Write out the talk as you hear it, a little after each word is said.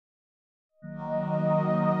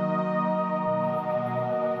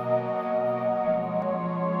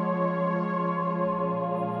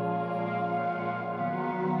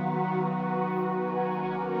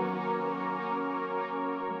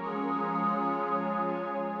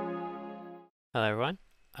Hello everyone,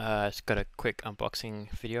 just got a quick unboxing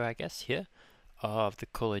video I guess here of the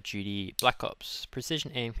Call of Duty Black Ops Precision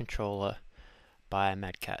Aim controller by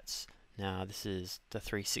Mad Catz. Now this is the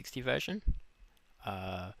 360 version,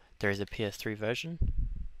 there is a PS3 version,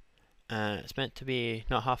 and it's meant to be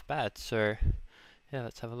not half bad, so yeah,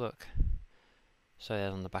 let's have a look. So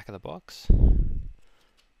there's on the back of the box, and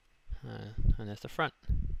there's the front.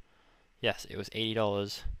 Yes, it was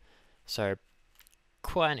 $80, so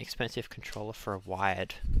quite an expensive controller for a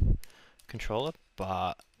wired controller,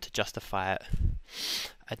 but to justify it,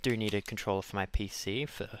 I do need a controller for my PC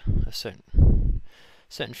for a certain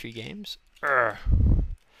few games. This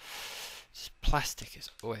plastic is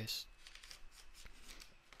always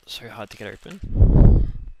so hard to get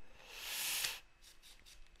open.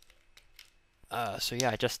 So yeah,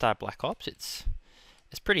 I just started Black Ops. It's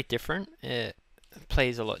pretty different. It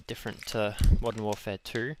plays a lot different to Modern Warfare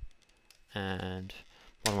 2 and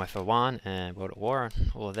Modern Warfare 1 and World at War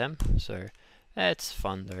and all of them. So it's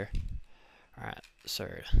fun though. Alright, so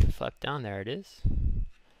flap down, there it is.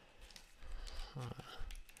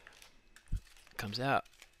 Comes out.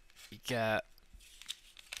 You get,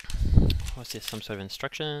 what's this, some sort of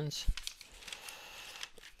instructions.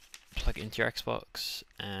 Plug it into your Xbox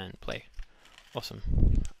and play. Awesome.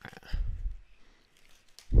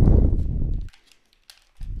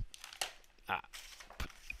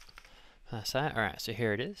 That's that. Alright, so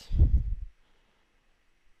here it is.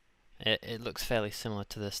 It looks fairly similar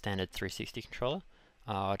to the standard 360 controller.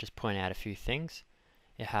 I'll just point out a few things.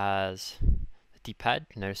 It has the D-pad,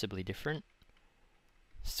 noticeably different.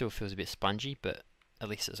 Still feels a bit spongy, but at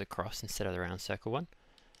least it's a cross instead of the round circle one.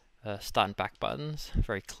 Start and back buttons,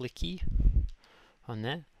 very clicky on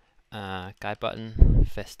there. Guide button,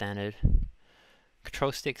 fair standard.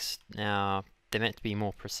 Control sticks, now they're meant to be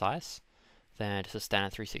more precise than just a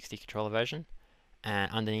standard 360 controller version.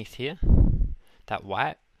 And underneath here, that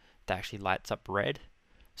white, that actually lights up red.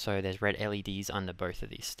 So there's red LEDs under both of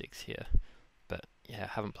these sticks here. But yeah,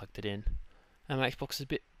 I haven't plugged it in. And my Xbox is a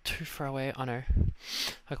bit too far away. I know.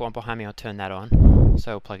 I got one behind me, I'll turn that on.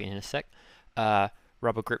 So I'll plug it in a sec.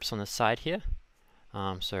 Rubber grips on the side here.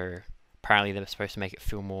 So apparently they're supposed to make it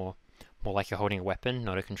feel more like you're holding a weapon,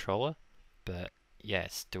 not a controller. But yeah,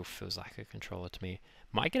 it still feels like a controller to me.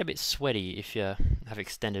 Might get a bit sweaty if you have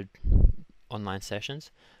extended online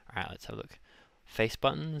sessions. Alright, let's have a look. Face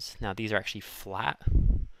buttons, now these are actually flat.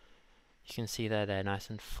 You can see there, they're nice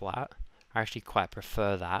and flat. I actually quite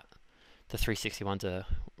prefer that. The 360 ones are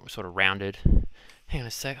sort of rounded. Hang on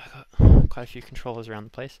a sec, I got quite a few controllers around the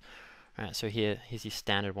place. Alright, so here's your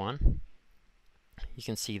standard one. You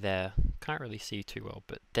can see there, can't really see too well,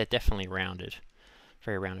 but they're definitely rounded.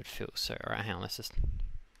 Very rounded feel. So alright, hang on, let's just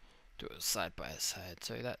do it side by side.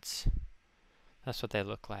 So that's what they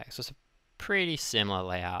look like. So it's a pretty similar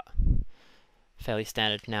layout. Fairly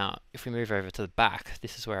standard. Now, if we move over to the back,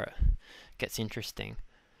 this is where it gets interesting.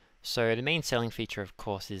 So the main selling feature, of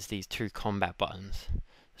course, is these two combat buttons.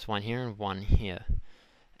 There's one here and one here.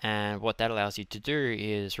 And what that allows you to do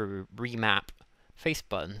is remap face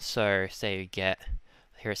buttons. So say you get,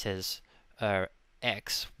 here it says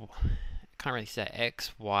X, can't really say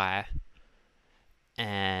X, Y,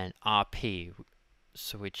 and RP,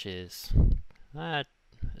 so which is,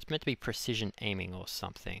 it's meant to be precision aiming or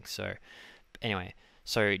something. So anyway,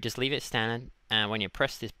 so just leave it standard, and when you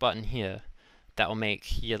press this button here, that will make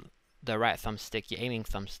the right thumbstick, your aiming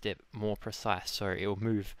thumbstick, more precise. So it will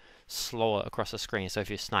move slower across the screen. So if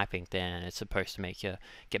you're sniping, then it's supposed to make you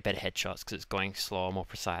get better headshots because it's going slower, more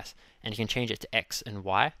precise. And you can change it to X and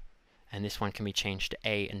Y, and this one can be changed to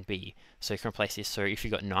A and B. So you can replace this. So if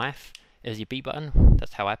you've got knife as your B button,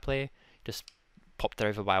 that's how I play. Just pop that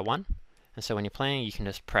over by 1, and so when you're playing, you can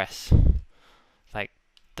just press like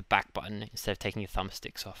the back button instead of taking your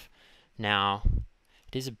thumbsticks off. Now,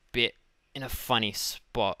 it is a bit in a funny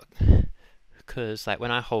spot because like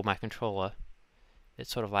when I hold my controller,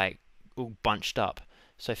 it's sort of like all bunched up.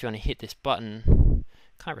 So if you want to hit this button,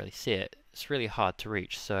 can't really see it. It's really hard to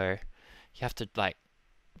reach. So you have to like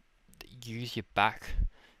use your back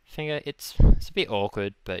finger. It's a bit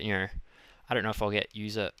awkward, but you know, I don't know if I'll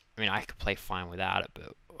use it. I mean, I could play fine without it,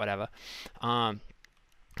 but whatever.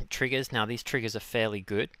 Triggers. Now these triggers are fairly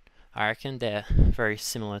good. I reckon they're very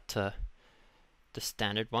similar to the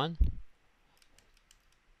standard one.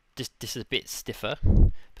 This is a bit stiffer,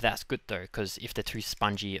 but that's good though, because if they're too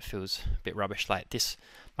spongy, it feels a bit rubbish. Like this,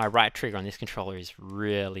 my right trigger on this controller is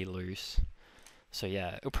really loose. So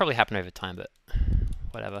yeah, it'll probably happen over time, but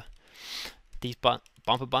whatever. These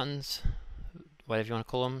bumper buttons, whatever you want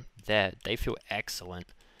to call them, they feel excellent.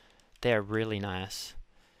 They're really nice.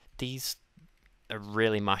 These are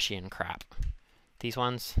really mushy and crap. These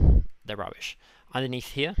ones, they're rubbish.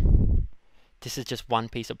 Underneath here, this is just one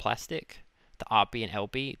piece of plastic, the RB and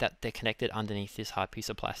LB, that they're connected underneath this hard piece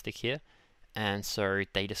of plastic here, and so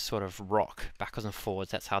they just sort of rock backwards and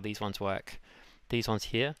forwards. That's how these ones work. These ones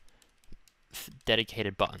here,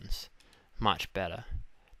 dedicated buttons, much better.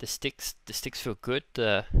 The sticks feel good.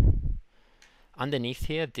 The underneath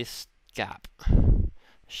here, this gap,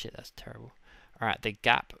 shit, that's terrible. Alright, the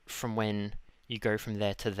gap from when you go from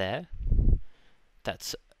there to there,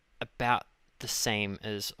 that's about the same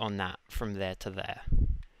as on that from there to there.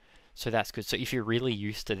 So that's good. So if you're really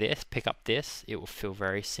used to this, pick up this, it will feel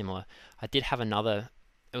very similar. I did have another,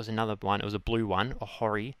 it was another one, it was a blue one, a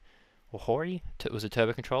Hori, it was a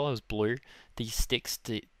turbo controller, it was blue. These sticks,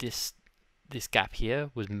 this gap here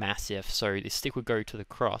was massive, so this stick would go to the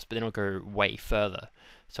cross, but then it'll go way further.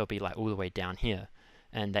 So it'll be like all the way down here,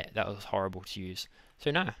 and that was horrible to use.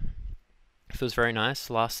 So no, it feels very nice.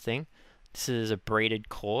 Last thing, this is a braided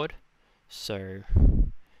cord, so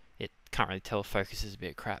it can't really tell, focus is a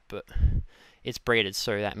bit crap, but it's braided,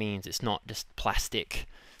 so that means it's not just plastic.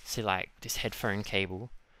 See, like this headphone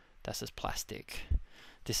cable, that's just plastic.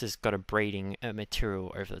 This has got a braiding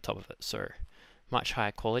material over the top of it, so much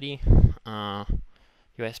higher quality.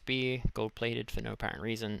 USB, gold plated for no apparent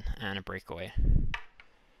reason, and a breakaway.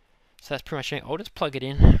 So that's pretty much it. I'll just plug it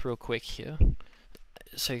in real quick here,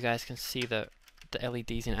 so you guys can see the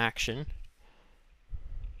LEDs in action.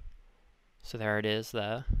 So there it is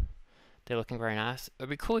there. They're looking very nice. It would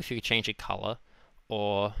be cool if you could change the color,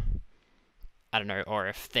 or I don't know, or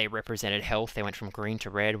if they represented health, they went from green to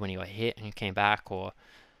red when you got hit and you came back, or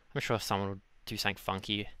I'm sure someone would do something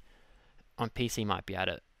funky. On PC might be able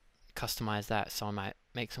to customize that, so I might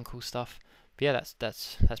make some cool stuff. But yeah,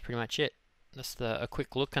 that's pretty much it. That's a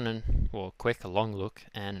quick look and a long look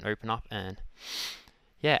and an open up, and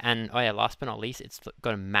yeah, and oh yeah, last but not least, it's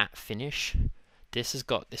got a matte finish. This has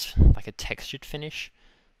got this like a textured finish.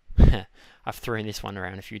 I've thrown this one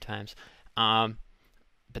around a few times,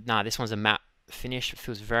 but nah, this one's a matte finish. It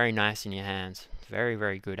feels very nice in your hands. Very,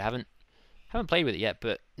 very good. I haven't played with it yet,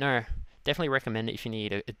 but no, definitely recommend it if you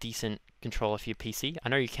need a decent controller for your PC. I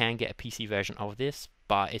know you can get a PC version of this,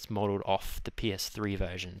 but it's modeled off the PS3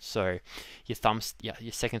 version. So your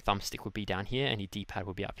second thumbstick would be down here, and your D-pad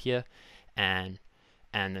would be up here, and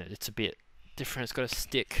it's a bit different. It's got a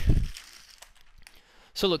stick,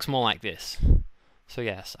 so it looks more like this. So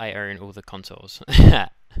yes, I own all the consoles, and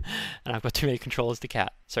I've got too many controllers to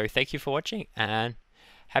count. So thank you for watching, and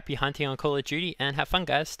happy hunting on Call of Duty, and have fun,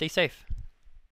 guys. Stay safe.